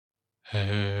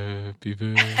Happy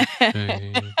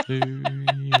birthday to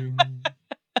you.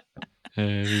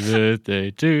 Happy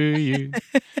birthday to you.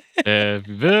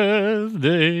 Happy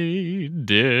birthday,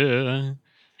 dear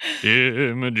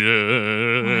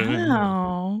Imogen.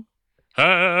 Wow.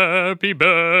 Happy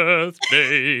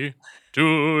birthday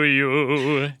to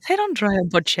you. Is that Andrea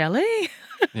Bocelli?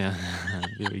 Yeah,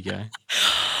 there we go.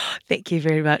 Thank you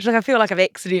very much. Look, I feel like I've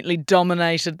accidentally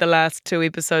dominated the last 2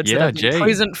 episodes that Yeah, I've been gee.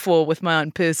 present for with my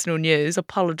own personal news.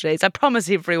 Apologies. I promise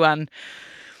everyone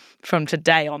from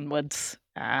today onwards,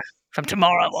 from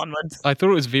tomorrow onwards. I thought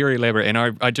it was very elaborate, and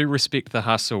I do respect the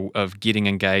hustle of getting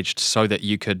engaged so that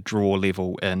you could draw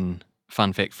level in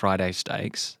Fun Fact Friday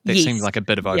stakes. That Yes. seemed like a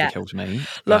bit of Yeah. overkill to me.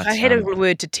 Look, but, I had a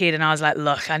word to Ted and I was like,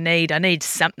 look, I need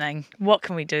something. What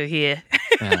can we do here?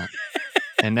 Yeah.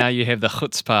 And now you have the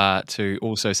chutzpah to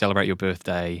also celebrate your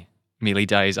birthday merely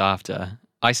days after.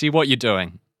 I see what you're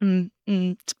doing.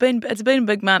 It's been a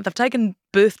big month. I've taken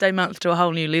birthday month to a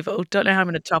whole new level. Don't know how I'm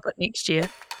going to top it next year.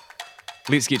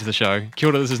 Let's get to the show. Kia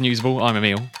ora, this is Newsable. I'm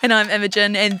Emil. And I'm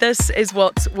Imogen, and this is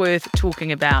what's worth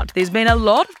talking about. There's been a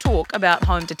lot of talk about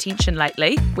home detention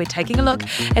lately. We're taking a look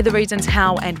at the reasons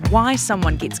how and why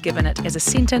someone gets given it as a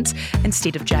sentence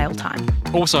instead of jail time.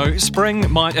 Also, spring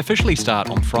might officially start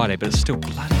on Friday, but it's still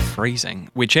bloody freezing.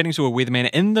 We're chatting to a weatherman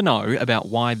in the know about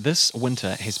why this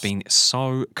winter has been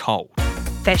so cold.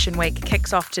 Fashion Week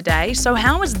kicks off today, so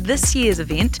how is this year's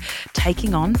event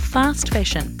taking on fast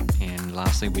fashion? And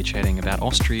lastly, we're chatting about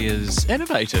Austria's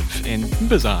innovative and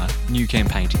bizarre new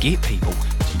campaign to get people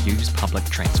to use public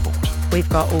transport. We've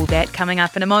got all that coming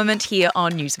up in a moment here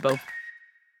on Newsable.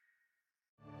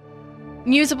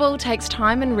 Newsable takes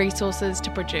time and resources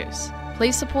to produce.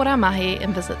 Please support our mahi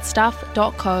and visit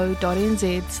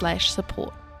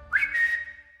stuff.co.nz/support.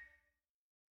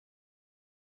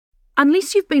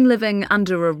 Unless you've been living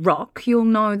under a rock, you'll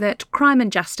know that crime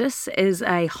and justice is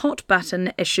a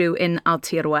hot-button issue in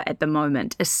Aotearoa at the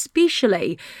moment,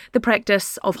 especially the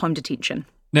practice of home detention.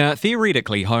 Now,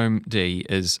 theoretically, Home D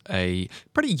is a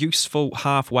pretty useful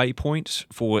halfway point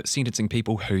for sentencing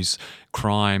people whose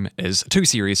crime is too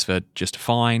serious for just a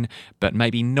fine, but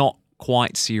maybe not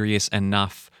quite serious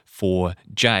enough for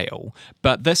jail.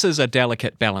 But this is a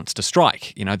delicate balance to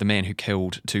strike. You know, the man who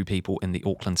killed 2 people in the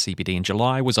Auckland CBD in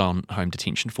July was on home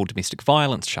detention for domestic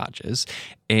violence charges,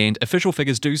 and official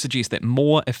figures do suggest that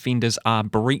more offenders are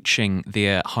breaching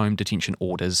their home detention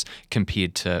orders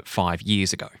compared to 5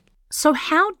 years ago. So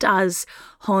how does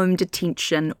home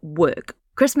detention work?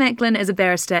 Chris Macklin is a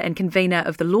barrister and convener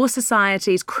of the Law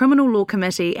Society's Criminal Law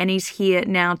Committee, and he's here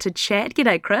now to chat.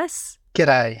 G'day, Chris.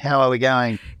 G'day, how are we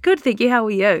going? Good, thank you. How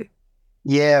are you?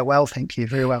 Yeah, well, thank you,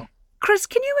 very well. Chris,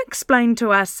 can you explain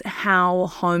to us how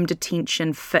home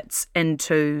detention fits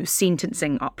into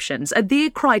sentencing options? Are there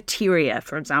criteria,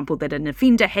 for example, that an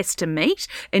offender has to meet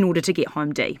in order to get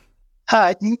home D?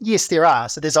 Yes, there are.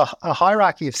 So there's a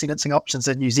hierarchy of sentencing options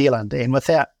in New Zealand, and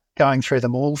without going through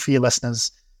them all for your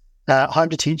listeners, home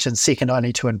detention is second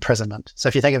only to imprisonment. So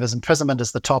if you think of as imprisonment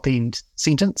as the top end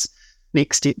sentence,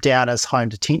 next step down is home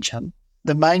detention.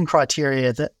 The main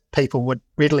criteria that people would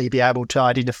readily be able to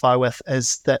identify with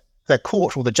is that the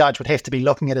court or the judge would have to be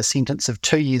looking at a sentence of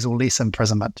 2 years or less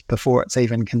imprisonment before it's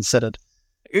even considered.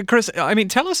 Chris, I mean,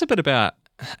 tell us a bit about,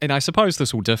 and I suppose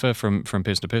this will differ from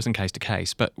person to person, case to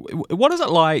case, but what is it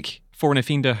like for an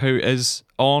offender who is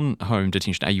on home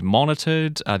detention? Are you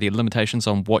monitored? Are there limitations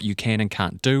on what you can and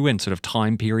can't do, and sort of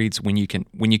time periods when you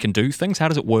can do things? How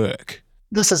does it work?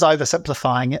 This is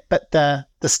oversimplifying it, but the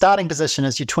starting position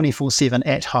is you're 24/7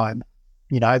 at home.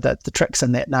 You know, the trick's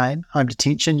in that name, home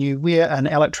detention. You wear an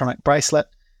electronic bracelet,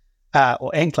 or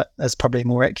anklet is probably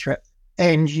more accurate,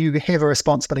 and you have a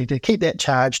responsibility to keep that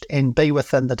charged and be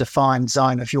within the defined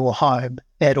zone of your home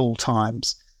at all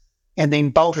times. And then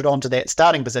bolted onto that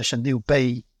starting position, there'll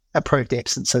be approved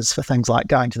absences for things like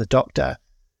going to the doctor.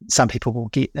 Some people will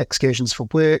get excursions for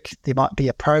work. There might be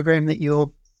a program that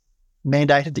you're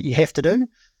mandated that you have to do.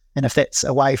 And if that's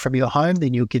away from your home,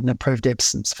 then you'll get an approved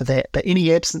absence for that. But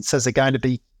any absences are going to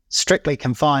be strictly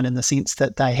confined in the sense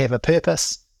that they have a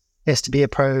purpose, has to be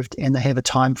approved, and they have a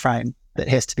time frame that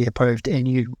has to be approved, and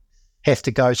you have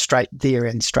to go straight there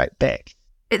and straight back.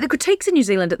 The critiques in New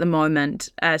Zealand at the moment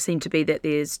seem to be that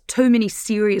there's too many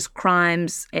serious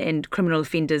crimes and criminal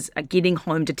offenders are getting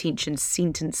home detention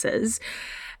sentences,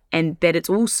 and that it's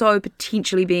also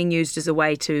potentially being used as a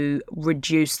way to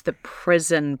reduce the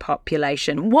prison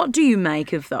population. What do you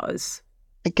make of those?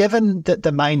 Given that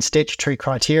the main statutory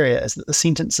criteria is that the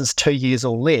sentence is 2 years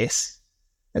or less,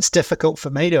 it's difficult for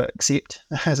me to accept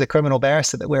as a criminal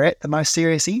barrister that we're at the most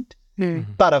serious end.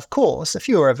 But of course, if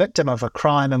you were a victim of a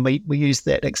crime, and we used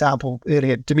that example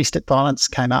earlier, domestic violence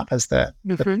came up as the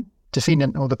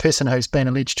defendant or the person who's been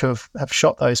alleged to have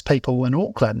shot those people in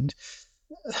Auckland.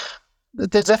 The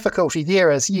difficulty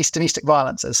there is, yes, domestic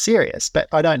violence is serious, but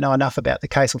I don't know enough about the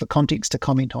case or the context to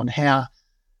comment on how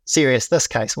serious this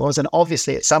case was. And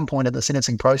obviously at some point in the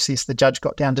sentencing process, the judge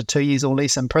got down to 2 years or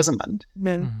less imprisonment.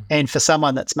 And for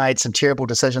someone that's made some terrible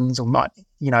decisions or might,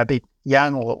 be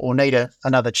young or need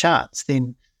another chance,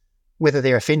 then whether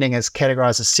their offending is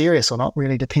categorised as serious or not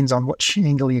really depends on which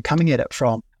angle you're coming at it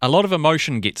from. A lot of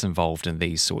emotion gets involved in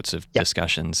these sorts of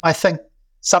discussions. I think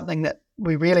something that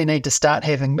we really need to start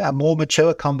having a more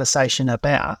mature conversation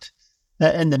about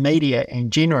in the media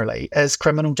and generally is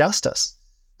criminal justice.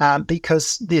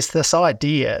 Because there's this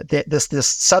idea that this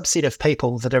subset of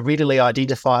people that are readily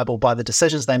identifiable by the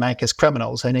decisions they make as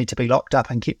criminals who need to be locked up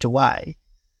and kept away.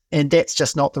 And that's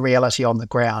just not the reality on the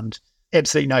ground.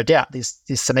 Absolutely no doubt there's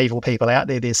some evil people out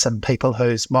there. There's some people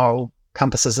whose moral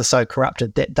compasses are so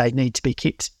corrupted that they need to be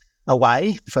kept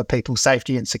away for people's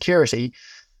safety and security.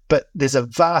 But there's a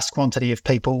vast quantity of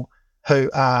people who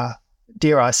are,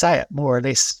 dare I say it, more or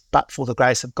less, but for the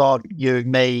grace of God, you,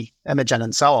 me, Imogen,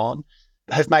 and so on,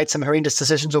 have made some horrendous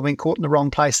decisions or been caught in the wrong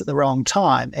place at the wrong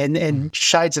time, and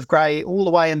shades of grey all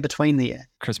the way in between there.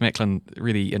 Chris Macklin,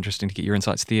 really interesting to get your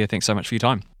insights there. Thanks so much for your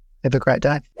time. Have a great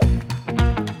day.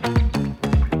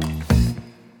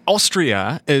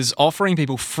 Austria is offering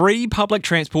people free public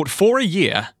transport for a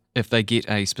year if they get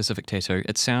a specific tattoo.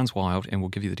 It sounds wild, and we'll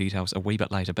give you the details a wee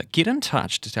bit later, but get in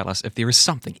touch to tell us if there is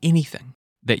something, anything,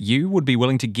 that you would be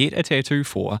willing to get a tattoo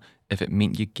for if it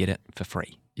meant you get it for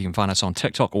free. You can find us on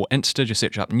TikTok or Insta, just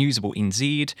search up Newsable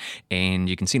NZ, and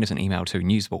you can send us an email to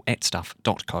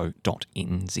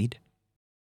newsable@stuff.co.nz.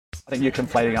 I think you're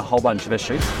conflating a whole bunch of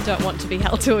issues. Don't want to be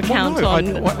held to account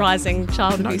on rising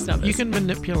child abuse numbers. You can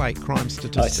manipulate crime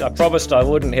statistics. I promised I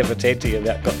wouldn't have a tattoo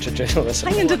about gotcha journalism.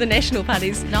 Hang into the National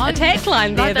Party's attack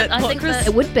line there. I think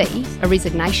it would be a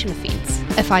resignation offence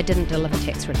if I didn't deliver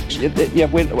tax reduction.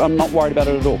 I'm not worried about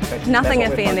it at all. Nothing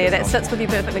iffy in there. That sits with you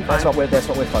perfectly fine. That's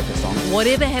what we're focused on.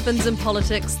 Whatever happens in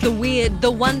politics, the weird,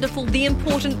 the wonderful, the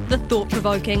important, the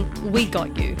thought-provoking, we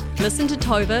got you. Listen to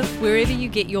Tova wherever you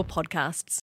get your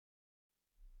podcasts.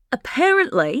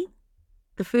 Apparently,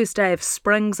 the first day of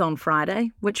spring's on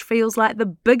Friday, which feels like the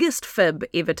biggest fib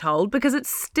ever told because it's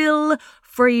still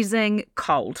freezing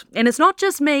cold. And it's not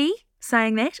just me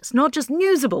saying that, it's not just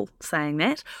Newsable saying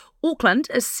that. Auckland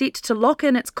is set to lock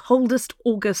in its coldest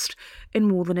August in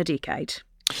more than a decade.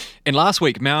 And last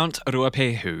week, Mount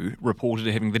Ruapehu reported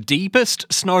having the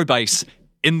deepest snow base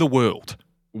in the world,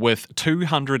 with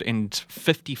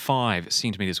 255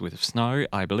 centimetres worth of snow,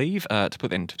 I believe. To put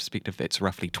that into perspective, that's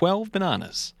roughly 12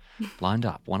 bananas lined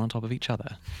up, one on top of each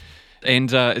other.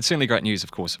 And it's certainly great news,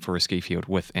 of course, for a ski field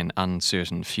with an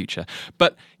uncertain future.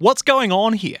 But what's going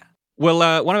on here?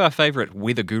 Well, one of our favourite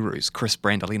weather gurus, Chris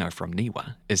Brandolino from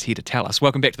Niwa, is here to tell us.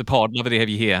 Welcome back to the pod. Lovely to have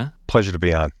you here. Pleasure to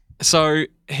be on. So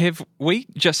have we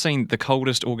just seen the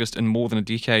coldest August in more than a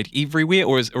decade everywhere,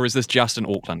 or is this just in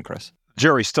Auckland, Chris?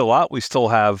 Jury's still out. We still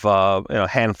have a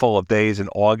handful of days in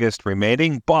August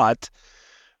remaining, but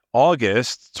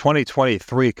August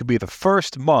 2023 could be the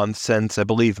first month since, I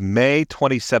believe, May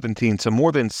 2017, so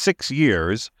more than 6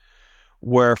 years,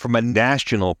 where from a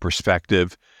national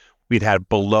perspective, we'd had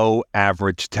below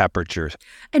average temperatures.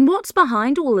 And what's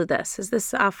behind all of this? Is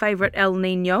this our favourite El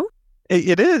Nino?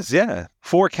 It is, yeah.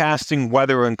 Forecasting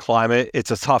weather and climate,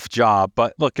 it's a tough job.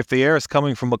 But look, if the air is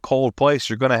coming from a cold place,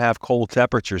 you're going to have cold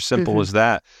temperatures. Simple as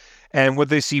that. And with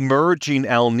this emerging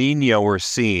El Nino we're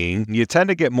seeing, you tend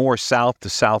to get more south to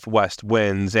southwest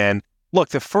winds. And look,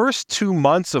 the first 2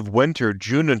 months of winter,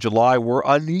 June and July, were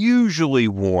unusually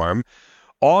warm.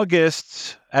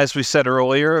 August, as we said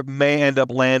earlier, may end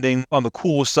up landing on the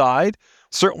cool side,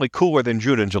 certainly cooler than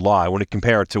June and July when you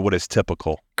compare it to what is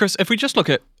typical. Chris, if we just look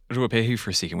at Ruapehu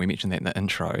for a second, we mentioned that in the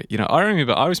intro. I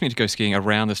remember I was meant to go skiing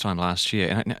around this time last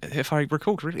year, and if I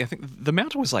recall correctly, I think the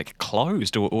mountain was like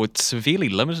closed or severely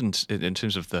limited in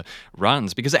terms of the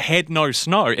runs because it had no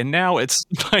snow, and now it's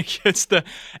like it's the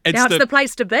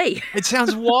place to be. It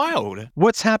sounds wild.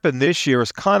 What's happened this year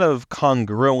is kind of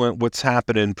congruent what's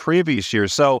happened in previous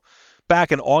years. So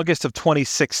back in August of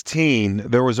 2016,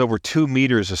 there was over 2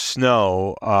 meters of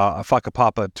snow,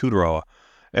 Whakapapa Tuturoa.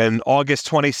 In August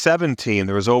 2017,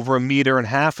 there was over 1.5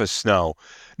 meters of snow.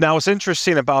 Now, what's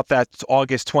interesting about that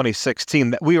August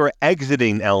 2016, that we were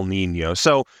exiting El Nino.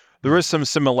 So there is some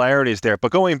similarities there.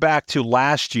 But going back to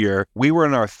last year, we were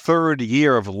in our 3rd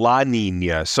year of La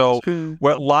Nina. So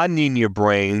what La Nina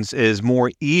brings is more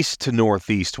east to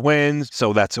northeast winds.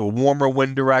 So that's a warmer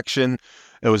wind direction.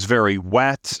 It was very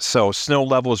wet, so snow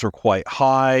levels were quite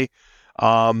high.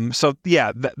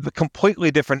 The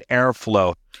completely different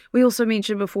airflow. We also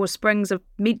mentioned before springs are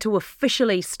meant to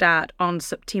officially start on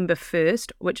September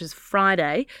 1st, which is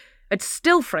Friday. It's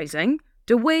still freezing.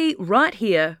 Do we, right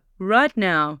here, right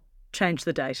now, change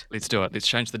the date? Let's do it. Let's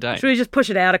change the date. Should we just push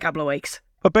it out a couple of weeks?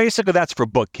 But basically, that's for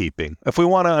bookkeeping. If we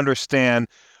want to understand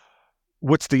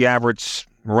what's the average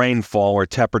rainfall or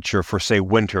temperature for, say,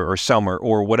 winter or summer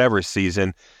or whatever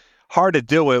season, hard to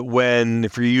do it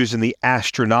if you're using the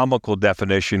astronomical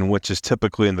definition, which is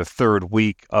typically in the third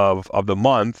week of the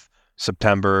month,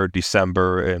 September,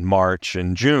 December, and March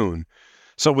and June.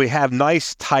 So we have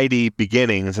nice, tidy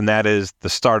beginnings, and that is the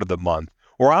start of the month.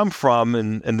 Where I'm from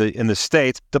in the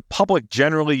States, the public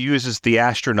generally uses the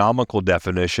astronomical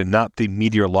definition, not the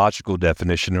meteorological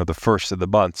definition or the first of the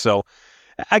month. So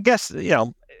I guess,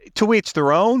 to each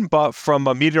their own, but from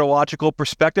a meteorological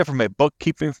perspective, from a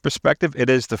bookkeeping perspective, it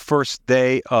is the first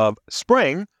day of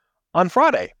spring on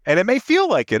Friday. And it may feel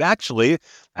like it, actually,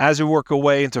 as we work our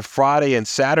way into Friday and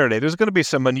Saturday. There's going to be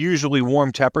some unusually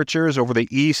warm temperatures over the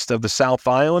east of the South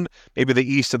Island, maybe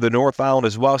the east of the North Island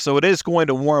as well. So it is going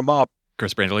to warm up.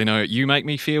 Chris Brandolino, you make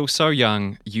me feel so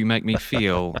young. You make me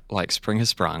feel like spring has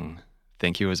sprung.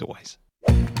 Thank you as always.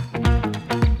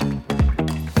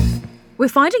 We're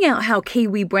finding out how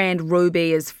Kiwi brand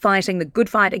Ruby is fighting the good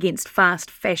fight against fast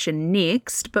fashion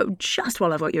next, but just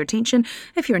while I've got your attention,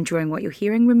 if you're enjoying what you're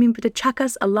hearing, remember to chuck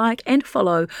us a like and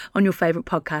follow on your favourite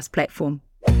podcast platform.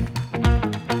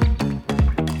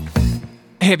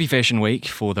 Happy Fashion Week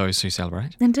for those who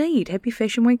celebrate. Indeed, happy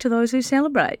Fashion Week to those who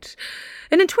celebrate.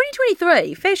 And in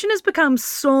 2023, fashion has become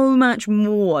so much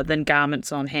more than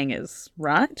garments on hangers,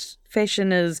 right?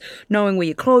 Fashion is knowing where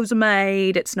your clothes are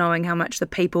made, it's knowing how much the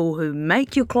people who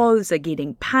make your clothes are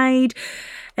getting paid,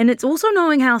 and it's also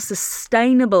knowing how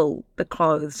sustainable the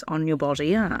clothes on your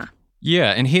body are.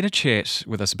 Yeah, and here to chat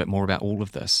with us a bit more about all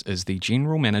of this is the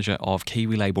General Manager of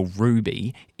Kiwi label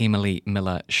Ruby, Emily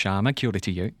Miller-Sharma. Kia ora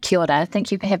to you. Kia ora,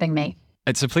 thank you for having me.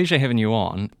 It's a pleasure having you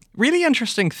on. Really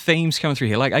interesting themes coming through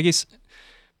here. Like, I guess,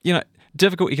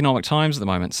 difficult economic times at the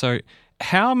moment. So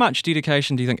how much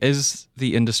dedication do you think is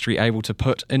the industry able to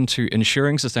put into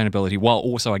ensuring sustainability while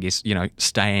also, I guess,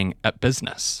 staying at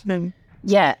business?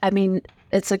 Yeah, I mean,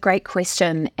 it's a great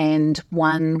question and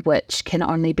one which can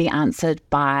only be answered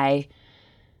by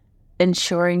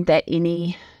ensuring that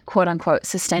any quote-unquote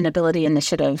sustainability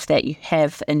initiative that you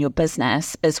have in your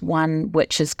business is one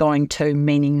which is going to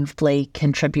meaningfully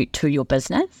contribute to your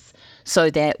business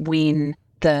so that when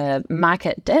the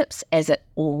market dips, as it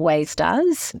always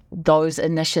does, those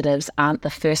initiatives aren't the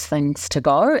first things to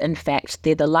go. In fact,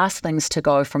 they're the last things to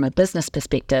go from a business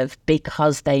perspective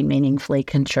because they meaningfully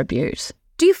contribute.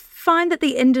 Do you find that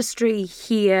the industry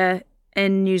here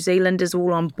in New Zealand is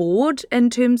all on board in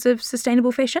terms of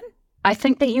sustainable fashion? I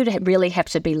think that you'd really have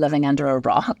to be living under a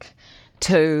rock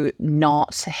to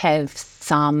not have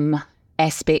some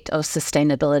aspect of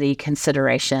sustainability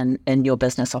consideration in your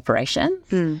business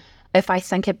operations. If I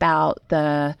think about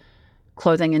the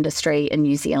clothing industry in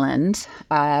New Zealand,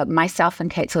 myself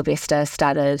and Kate Sylvester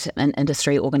started an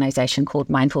industry organisation called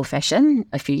Mindful Fashion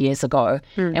a few years ago,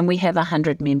 and we have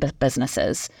 100 member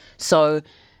businesses. So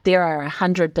there are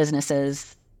 100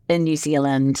 businesses in New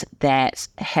Zealand that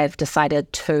have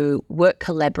decided to work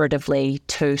collaboratively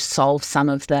to solve some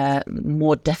of the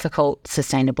more difficult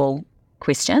sustainable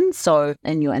questions. So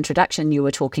in your introduction, you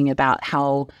were talking about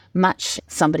how much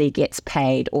somebody gets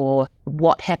paid or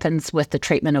what happens with the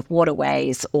treatment of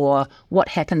waterways or what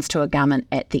happens to a garment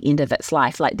at the end of its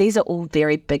life. Like, these are all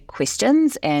very big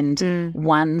questions and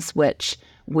ones which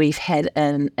we've had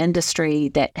an industry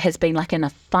that has been like in a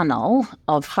funnel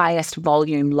of highest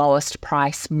volume, lowest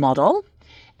price model.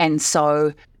 And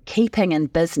so keeping in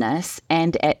business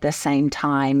and at the same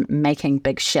time making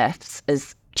big shifts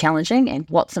is challenging. And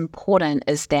what's important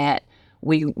is that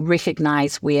we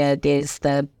recognize where there's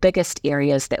the biggest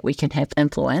areas that we can have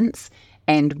influence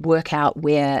and work out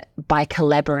where by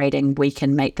collaborating we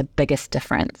can make the biggest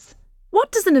difference.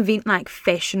 What does an event like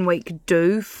Fashion Week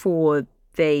do for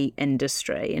the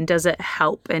industry, and does it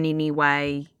help in any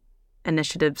way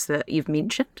initiatives that you've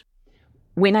mentioned?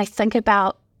 When I think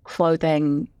about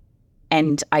clothing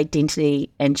and identity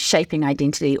and shaping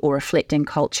identity or reflecting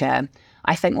culture,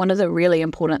 I think one of the really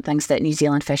important things that New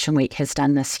Zealand Fashion Week has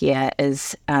done this year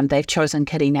is they've chosen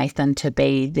Kitty Nathan to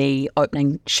be the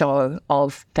opening show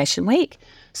of Fashion Week.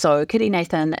 So Kitty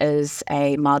Nathan is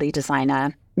a Māori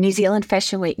designer. New Zealand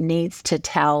Fashion Week needs to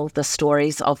tell the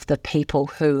stories of the people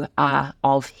who are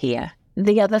of here.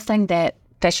 The other thing that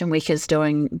Fashion Week is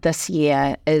doing this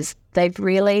year is they've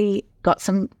really got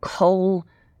some cool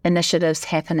initiatives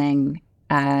happening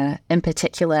in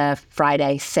particular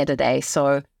Friday, Saturday.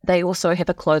 So they also have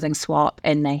a clothing swap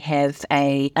and they have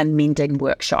a mending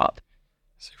workshop.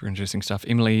 Super interesting stuff.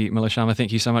 Emily Miller-Sharma,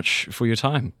 thank you so much for your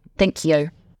time. Thank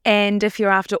you. And if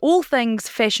you're after all things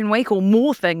Fashion Week or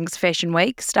more things Fashion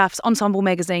Week, Stuff's Ensemble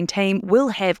magazine team will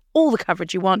have all the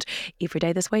coverage you want every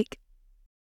day this week.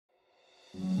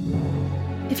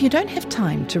 If you don't have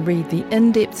time to read the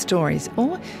in-depth stories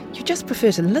or you just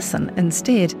prefer to listen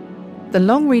instead, The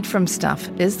Long Read from Stuff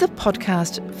is the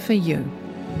podcast for you.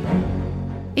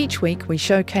 Each week we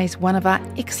showcase one of our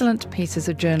excellent pieces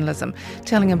of journalism,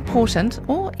 telling important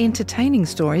or entertaining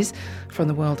stories from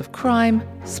the world of crime,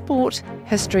 sport,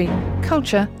 history,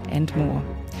 culture and more.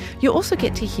 You'll also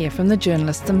get to hear from the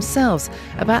journalists themselves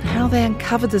about how they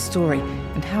uncovered the story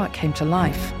and how it came to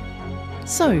life.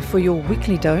 So, for your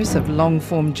weekly dose of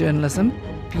long-form journalism,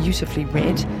 beautifully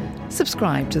read,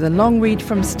 subscribe to The Long Read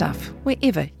from Stuff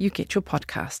wherever you get your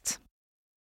podcasts.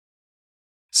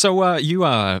 So you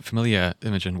are familiar,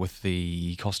 Imogen, with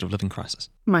the cost of living crisis.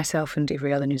 Myself and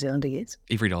every other New Zealander, yes.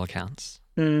 Every dollar counts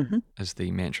is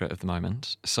the mantra of the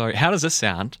moment. So how does this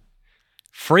sound?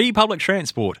 Free public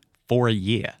transport for a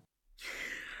year.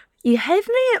 You have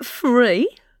me at free,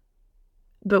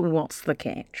 but what's the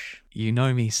catch? You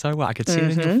know me so well. I could see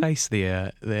it in your face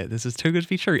there that this is too good to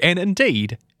be true. And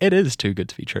indeed, it is too good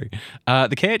to be true.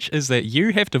 The catch is that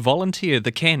you have to volunteer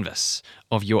the canvas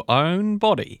of your own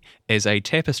body as a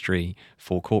tapestry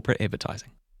for corporate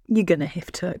advertising. You're going to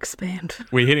have to expand.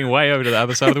 We're heading way over to the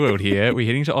other side of the world here. We're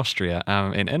heading to Austria.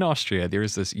 And in Austria, there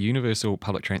is this universal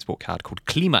public transport card called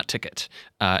Klimaticket.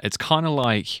 It's kind of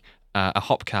like a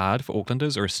hop card for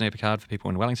Aucklanders or a snapper card for people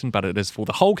in Wellington, but it is for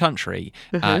the whole country.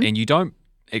 And you don't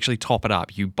actually top it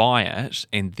up. You buy it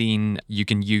and then you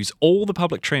can use all the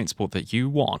public transport that you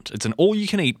want. It's an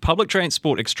all-you-can-eat public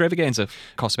transport extravaganza.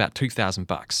 Costs about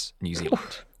 $2,000 New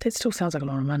Zealand. That still sounds like a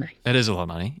lot of money. It is a lot of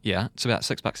money, yeah. It's about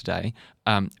 $6 a day.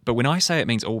 But when I say it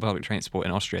means all public transport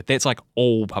in Austria, that's like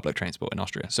all public transport in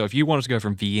Austria. So if you wanted to go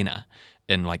from Vienna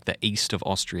in like the east of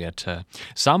Austria to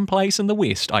some place in the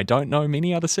west, I don't know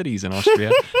many other cities in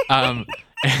Austria,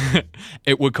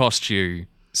 it would cost you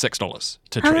 $6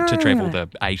 to travel the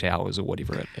 8 hours or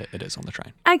whatever it is on the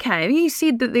train. Okay, you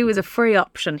said that there was a free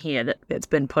option here that's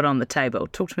been put on the table.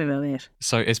 Talk to me about that.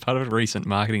 So as part of a recent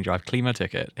marketing drive,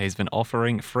 Klimaticket has been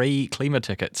offering free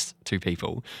Klimatickets to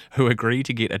people who agree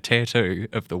to get a tattoo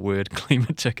of the word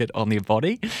Klimaticket on their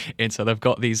body. And so they've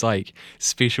got these like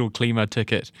special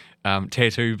Klimaticket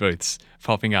tattoo booths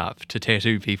popping up to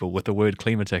tattoo people with the word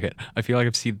Klimaticket. I feel like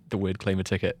I've said the word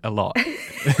Klimaticket a lot in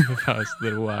the past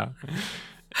little while.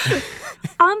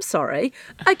 I'm sorry.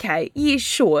 Okay, yeah,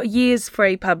 sure. Years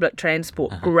free public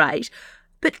transport, great.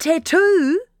 But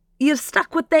tattoo, you're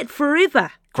stuck with that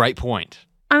forever. Great point.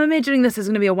 I'm imagining this is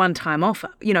going to be a one-time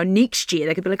offer. You know, next year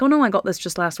they could be like, oh no, I got this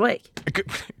just last week.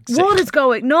 Exactly. What is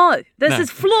going? No, this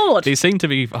is flawed. There seem to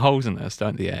be holes in this,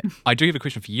 don't there? I do have a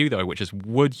question for you though, which is,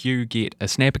 would you get a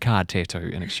snapper card tattoo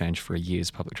in exchange for a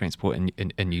year's public transport in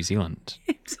New Zealand?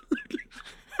 Absolutely.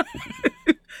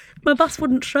 My bus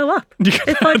wouldn't show up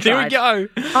if I tried. There we go.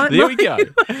 There we go.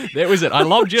 That was it. I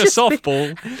lobbed you a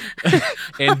softball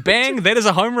and bang, that is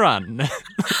a home run.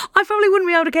 I probably wouldn't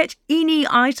be able to catch any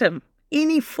item,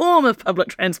 any form of public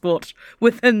transport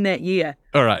within that year.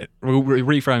 All right. Well,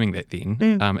 reframing that then.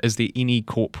 Is there any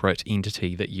corporate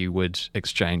entity that you would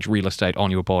exchange real estate on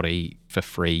your body for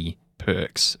free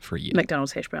perks for a year?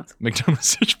 McDonald's hash browns.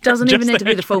 McDonald's hash browns. Doesn't even need to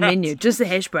be the full menu, just the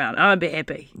hash brown. I'd be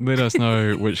happy. Let us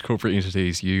know which corporate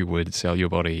entities you would sell your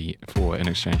body for in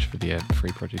exchange for their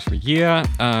free produce for a year.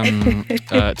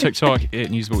 TikTok at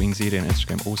NewsableNZ and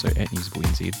Instagram also at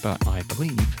NewsableNZ. But I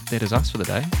believe that is us for the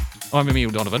day. I'm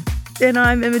Emil Donovan. And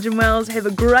I'm Imogen Wells. Have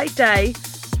a great day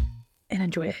and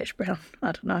enjoy a hash brown.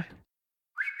 I don't know.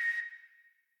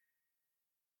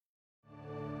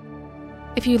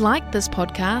 If you like this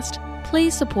podcast,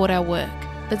 please support our work.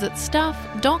 Visit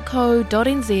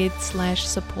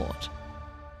stuff.co.nz/support.